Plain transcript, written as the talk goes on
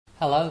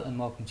Hello and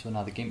welcome to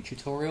another Gimp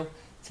tutorial.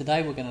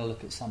 Today we're going to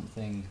look at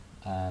something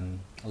a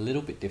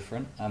little bit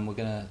different, and we're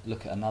going to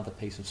look at another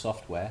piece of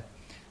software.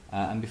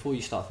 And before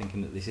you start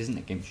thinking that this isn't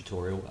a Gimp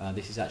tutorial,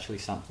 this is actually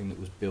something that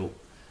was built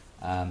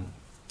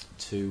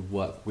to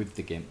work with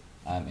the Gimp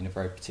in a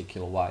very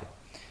particular way.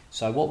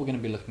 So what we're going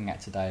to be looking at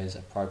today is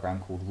a program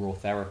called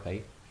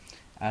Therapee.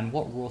 And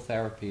what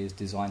Therapee is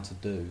designed to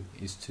do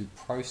is to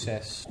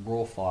process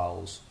raw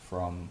files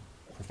from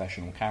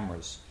professional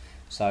cameras.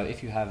 So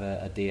if you have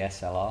a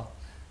DSLR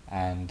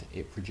and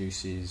it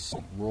produces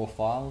raw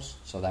files,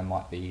 so they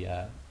might be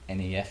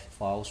NEF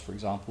files, for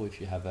example,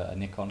 if you have a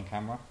Nikon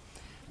camera,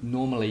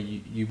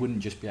 normally you wouldn't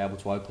just be able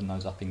to open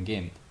those up in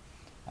Gimp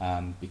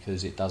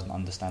because it doesn't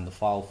understand the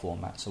file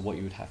format. So what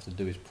you would have to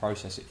do is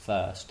process it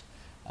first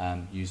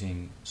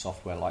using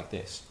software like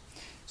this.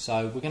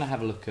 So we're going to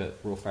have a look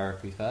at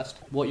Therapee first.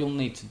 What you'll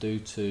need to do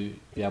to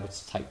be able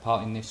to take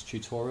part in this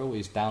tutorial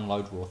is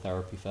download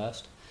Therapee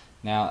first.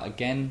 Now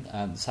again,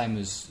 the same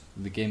as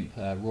the Gimp,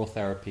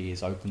 Therapee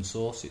is open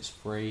source, it's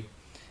free,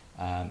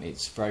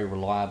 it's very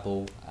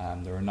reliable,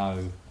 there are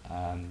no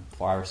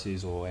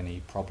viruses or any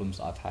problems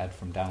that I've had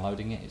from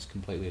downloading it. It's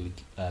completely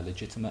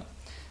legitimate.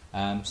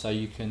 So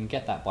you can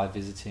get that by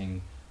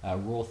visiting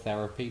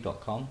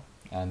rawtherapee.com,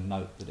 and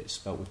note that it's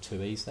spelled with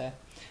 2 E's there,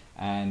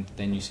 and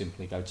then you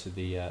simply go to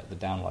the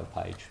download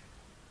page.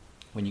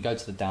 When you go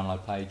to the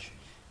download page,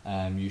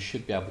 you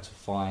should be able to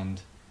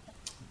find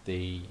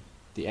the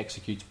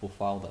executable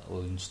file that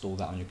will install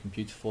that on your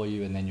computer for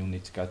you, and then you'll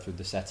need to go through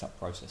the setup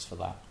process for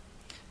that.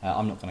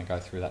 I'm not going to go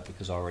through that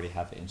because I already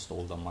have it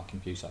installed on my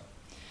computer.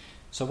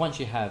 So once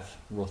you have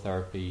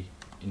Therapee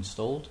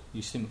installed,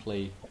 you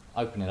simply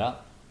open it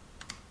up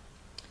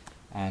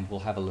and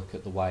we'll have a look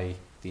at the way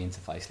the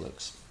interface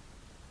looks.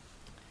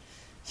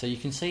 So you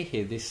can see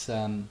here this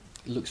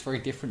looks very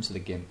different to the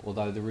Gimp,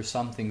 although there are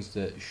some things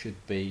that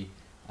should be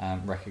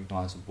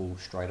recognisable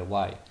straight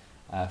away.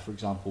 For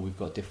example, we've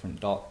got different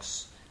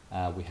docks.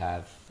 We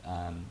have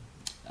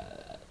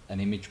an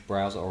image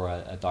browser or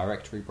a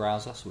directory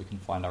browser, so we can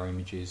find our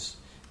images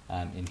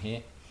in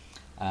here.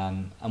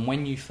 And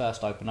when you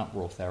first open up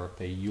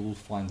Therapee, you'll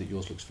find that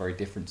yours looks very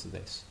different to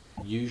this.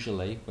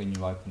 Usually, when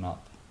you open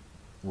up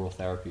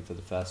Therapee for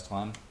the first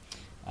time,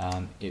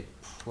 it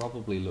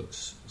probably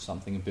looks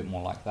something a bit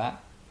more like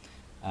that.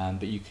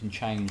 But you can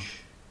change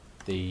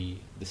the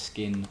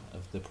skin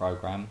of the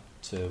program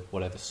to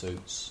whatever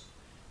suits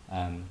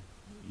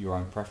your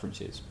own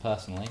preferences.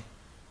 Personally,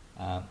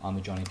 I'm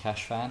a Johnny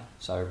Cash fan,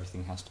 so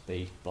everything has to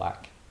be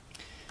black.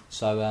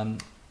 So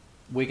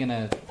we're going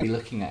to be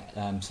looking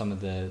at some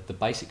of the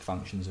basic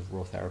functions of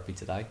Therapee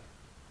today,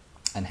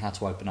 and how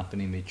to open up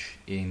an image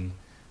in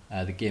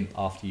the Gimp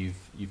after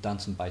you've done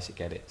some basic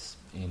edits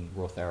in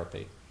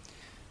Therapee.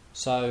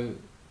 So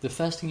the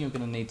first thing you're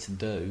going to need to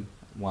do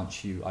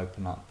once you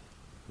open up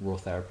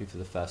Therapee for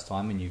the first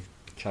time and you've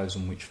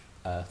chosen which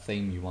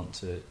theme you want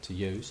to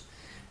use,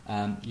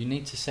 you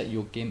need to set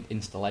your Gimp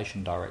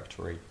installation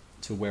directory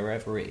to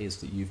wherever it is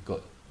that you've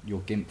got your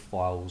Gimp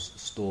files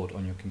stored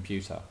on your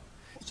computer.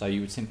 So you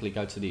would simply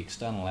go to the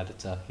external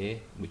editor here,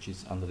 which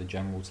is under the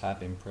General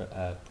tab in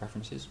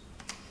Preferences,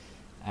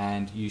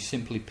 and you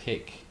simply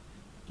pick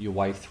your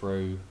way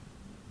through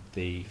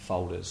the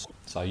folders.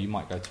 So you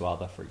might go to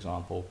Other, for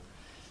example,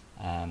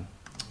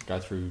 go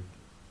through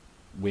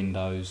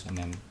Windows and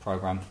then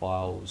Program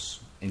Files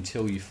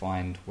until you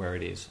find where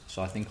it is.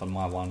 So I think on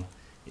my one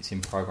it's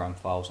in Program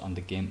Files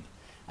under Gimp,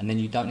 and then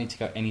you don't need to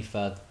go any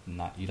further than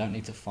that. You don't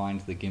need to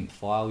find the Gimp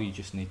file, you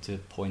just need to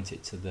point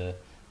it to the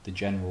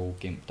general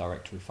Gimp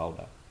directory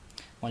folder.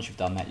 Once you've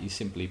done that, you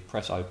simply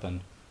press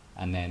open,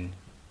 and then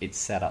it's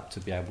set up to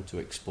be able to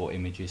export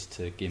images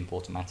to Gimp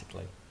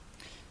automatically.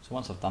 So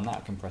once I've done that,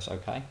 I can press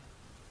OK.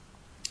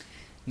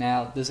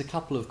 Now there's a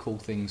couple of cool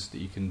things that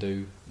you can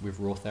do with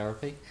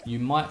Therapee. You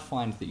might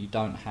find that you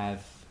don't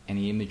have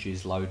any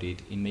images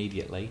loaded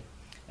immediately.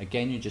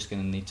 Again, you're just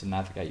going to need to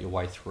navigate your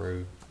way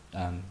through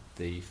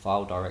the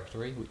file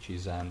directory, which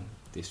is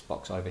this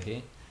box over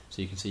here.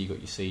 So you can see you've got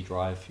your C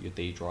drive, your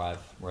D drive,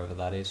 wherever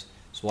that is.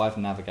 So I've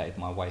navigated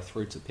my way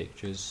through to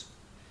Pictures,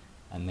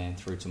 and then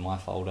through to my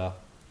folder,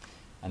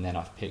 and then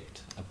I've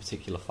picked a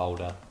particular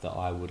folder that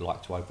I would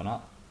like to open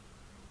up.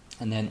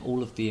 And then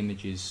all of the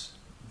images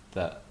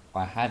that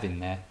I have in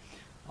there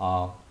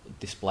are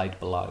displayed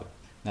below.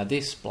 Now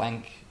this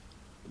blank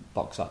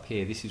box up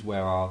here, this is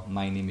where our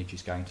main image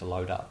is going to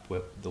load up,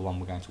 the one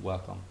we're going to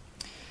work on.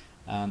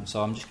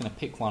 So I'm just going to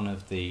pick one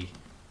of the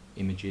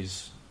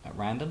images at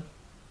random.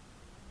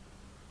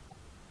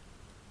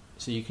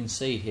 So you can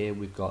see here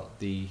we've got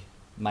the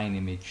main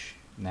image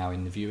now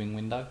in the viewing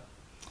window.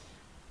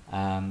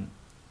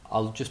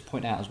 I'll just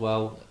point out as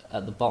well,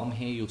 at the bottom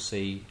here you'll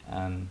see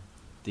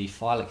the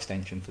file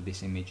extension for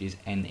this image is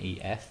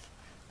NEF.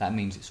 That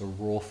means it's a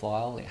raw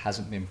file. It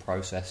hasn't been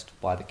processed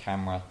by the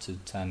camera to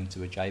turn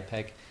into a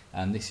JPEG,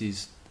 and this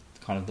is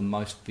kind of the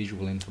most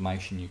visual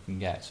information you can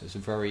get. So it's a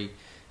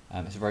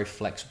very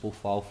flexible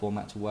file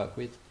format to work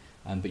with,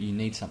 but you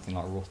need something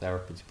like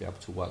Therapee to be able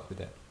to work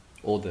with it,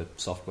 or the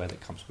software that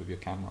comes with your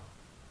camera.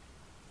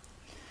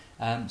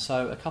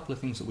 So a couple of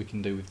things that we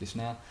can do with this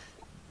now.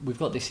 We've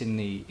got this in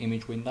the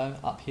image window.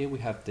 Up here we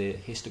have the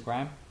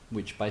histogram,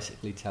 which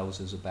basically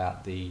tells us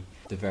about the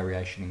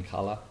variation in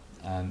colour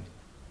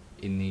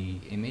in the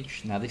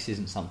image. Now this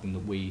isn't something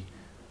that we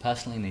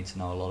personally need to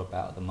know a lot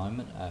about at the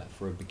moment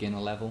for a beginner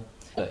level,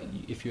 but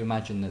if you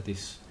imagine that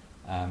this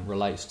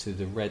relates to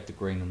the red, the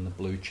green and the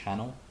blue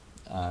channel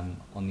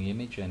on the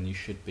image, and you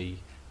should be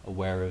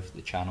aware of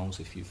the channels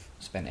if you've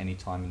spent any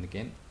time in the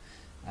Gimp.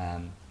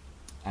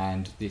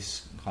 And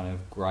this kind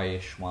of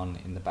greyish one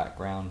in the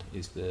background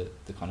is the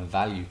kind of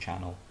value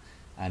channel.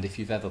 And if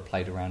you've ever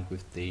played around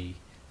with the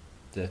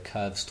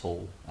curves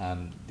tool,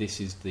 this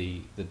is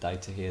the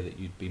data here that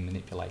you'd be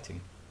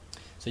manipulating.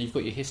 So you've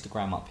got your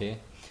histogram up here.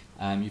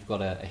 You've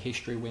got a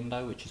history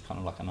window, which is kind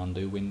of like an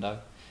undo window.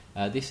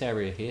 This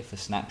area here for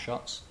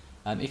snapshots.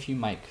 If you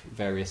make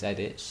various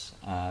edits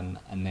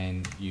and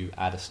then you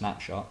add a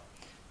snapshot,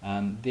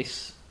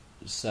 this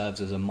serves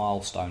as a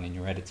milestone in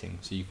your editing,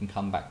 so you can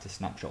come back to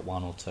snapshot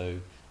 1 or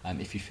 2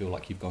 if you feel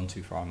like you've gone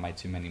too far and made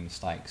too many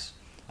mistakes.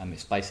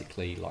 It's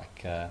basically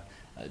like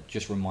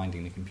just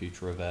reminding the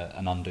computer of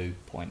an undo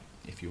point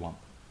if you want.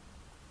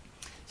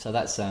 So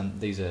that's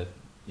these are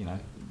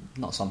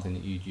not something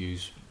that you'd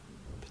use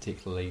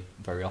particularly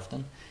very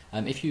often.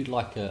 If you'd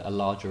like a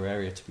larger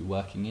area to be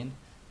working in,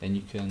 then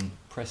you can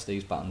press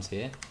these buttons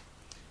here,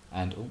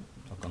 and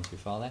I've gone too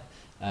far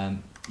there.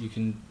 You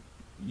can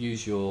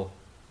use your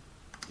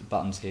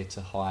buttons here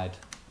to hide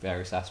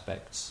various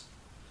aspects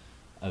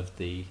of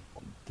the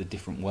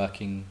different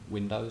working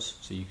windows,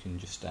 so you can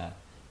just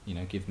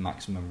give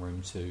maximum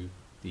room to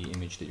the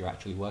image that you're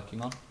actually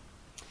working on.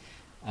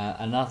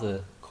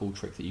 Another cool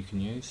trick that you can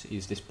use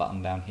is this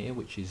button down here,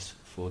 which is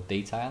for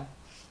detail.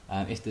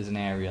 If there's an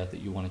area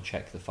that you want to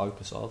check the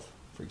focus of,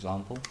 for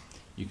example,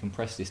 you can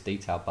press this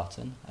detail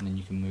button and then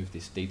you can move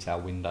this detail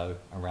window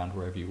around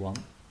wherever you want,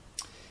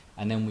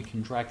 and then we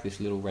can drag this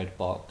little red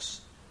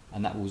box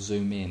and that will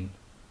zoom in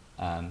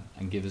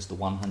and give us the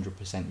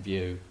 100%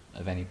 view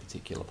of any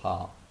particular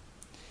part.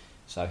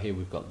 So here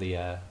we've got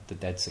the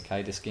dead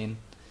cicada skin,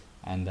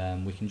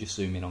 and we can just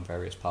zoom in on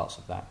various parts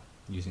of that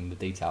using the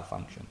detail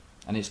function.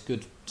 And it's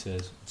good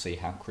to see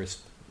how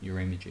crisp your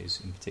image is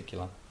in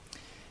particular.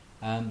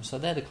 So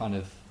they're the kind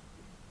of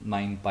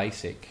main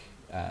basic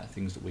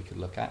things that we could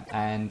look at.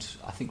 And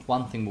I think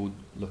one thing we'll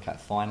look at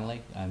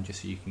finally,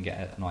 just so you can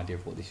get an idea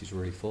of what this is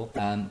really for.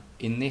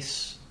 In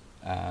this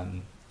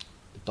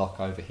dock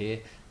over here,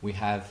 we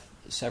have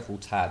several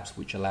tabs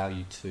which allow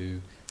you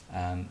to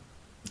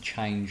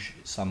change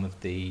some of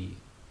the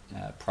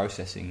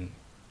processing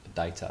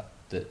data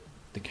that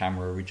the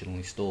camera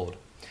originally stored.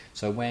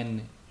 So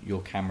when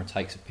your camera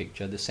takes a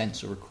picture, the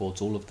sensor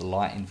records all of the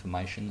light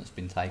information that's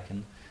been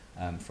taken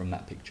from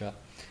that picture,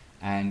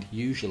 and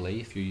usually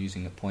if you're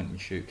using a point and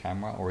shoot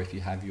camera, or if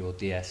you have your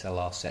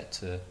DSLR set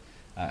to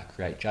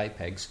create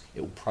JPEGs,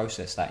 it will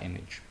process that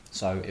image,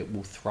 so it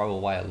will throw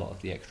away a lot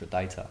of the extra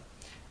data.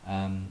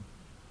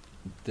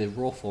 The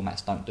raw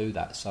formats don't do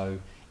that, so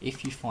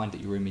if you find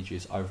that your image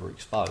is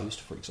overexposed,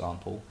 for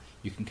example,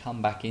 you can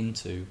come back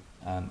into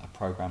a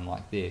program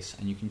like this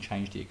and you can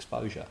change the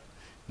exposure.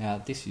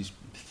 Now this is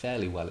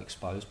fairly well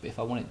exposed, but if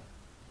I wanted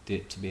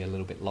it to be a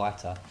little bit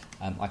lighter,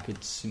 I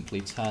could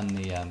simply turn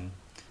the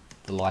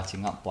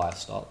lighting up by a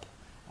stop,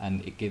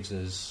 and it gives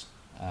us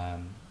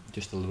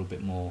just a little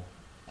bit more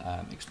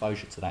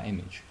exposure to that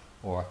image.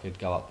 Or I could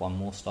go up one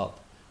more stop,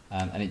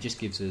 and it just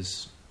gives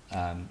us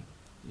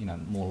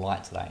more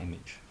light to that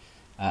image.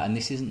 And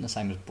this isn't the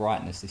same as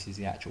brightness, this is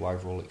the actual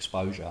overall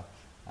exposure,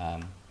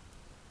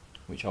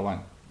 which I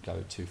won't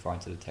go too far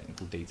into the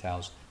technical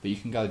details, but you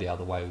can go the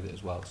other way with it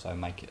as well, so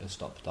make it a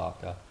stop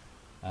darker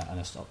and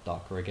a stop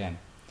darker again,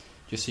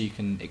 just so you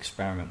can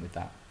experiment with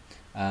that.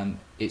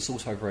 It's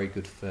also very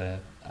good for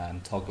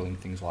toggling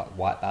things like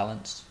white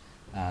balance,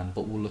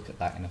 but we'll look at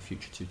that in a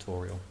future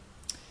tutorial.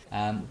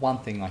 One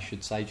thing I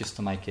should say, just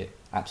to make it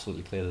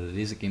absolutely clear that it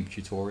is a Gimp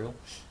tutorial,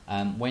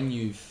 when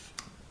you've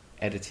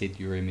edited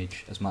your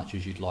image as much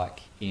as you'd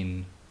like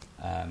in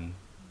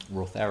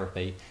raw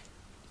Therapee,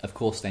 of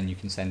course then you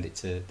can send it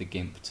to the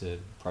Gimp to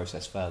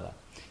process further.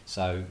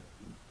 So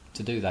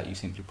to do that you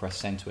simply press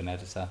send to an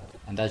editor,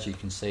 and as you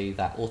can see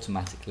that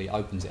automatically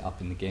opens it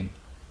up in the Gimp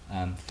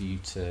for you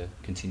to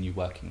continue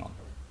working on.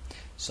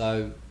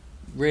 So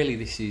really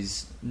this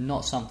is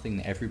not something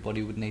that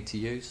everybody would need to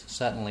use.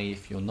 Certainly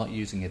if you're not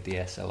using a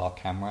DSLR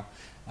camera,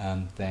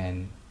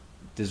 then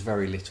there's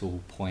very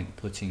little point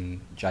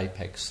putting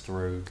JPEGs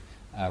through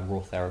raw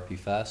Therapee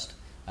first.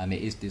 It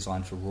is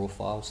designed for raw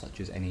files such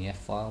as NEF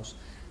files,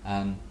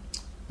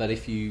 but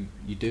if you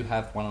do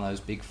have one of those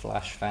big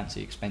flash,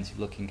 fancy, expensive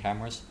looking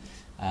cameras,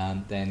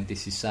 then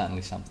this is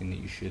certainly something that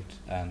you should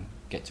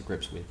get to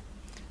grips with.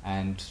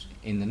 And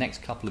in the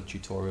next couple of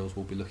tutorials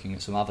we'll be looking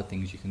at some other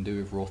things you can do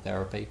with raw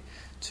Therapee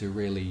to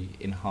really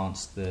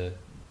enhance the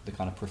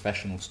kind of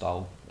professional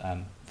style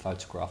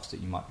photographs that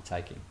you might be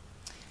taking.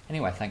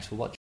 Anyway, thanks for watching.